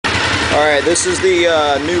Alright, this is the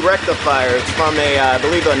new rectifier. It's from a, I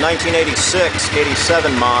believe, a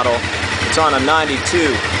 1986-87 model. It's on a 92.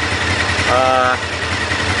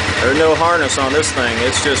 There's no harness on this thing.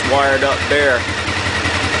 It's just wired up bare.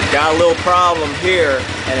 Got a little problem here,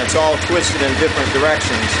 and it's all twisted in different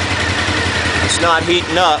directions. It's not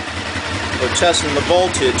heating up. We're testing the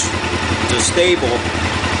voltage. It's stable.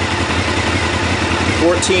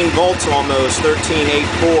 14 volts almost,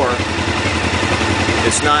 13.84.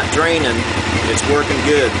 It's not draining. It's working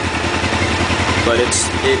good. But it's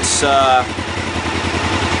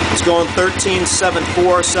going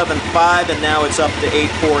 13.7475, and now it's up to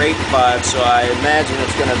 8.485. So I imagine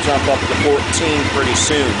it's going to jump up to 14 pretty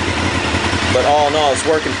soon. But all in all, it's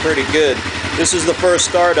working pretty good. This is the first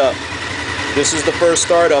startup. This is the first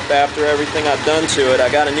startup after everything I've done to it. I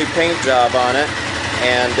got a new paint job on it,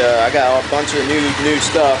 and I got a bunch of new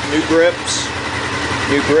stuff, new grips,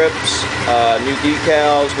 new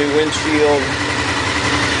decals, new windshield.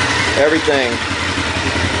 Everything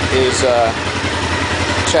is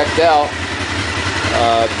checked out.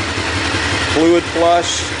 Fluid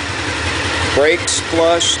flush, brakes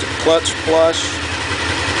flushed, clutch flush.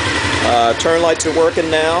 Turn lights are working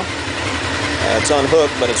now. It's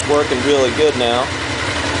unhooked, but it's working really good now.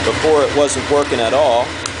 Before it wasn't working at all.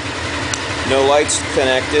 No lights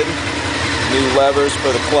connected. New levers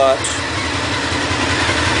for the clutch.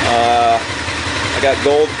 I got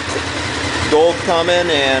gold coming,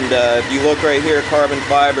 and if you look right here, carbon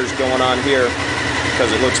fibers going on here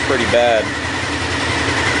because it looks pretty bad.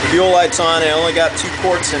 Fuel lights on. I only got 2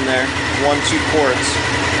 quarts in there. 2 quarts.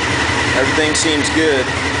 Everything seems good.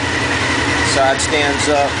 Side stands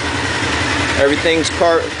up. Everything's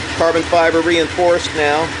carbon fiber reinforced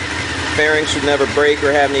now. Fairing should never break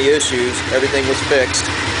or have any issues. Everything was fixed.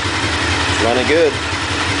 It's running good.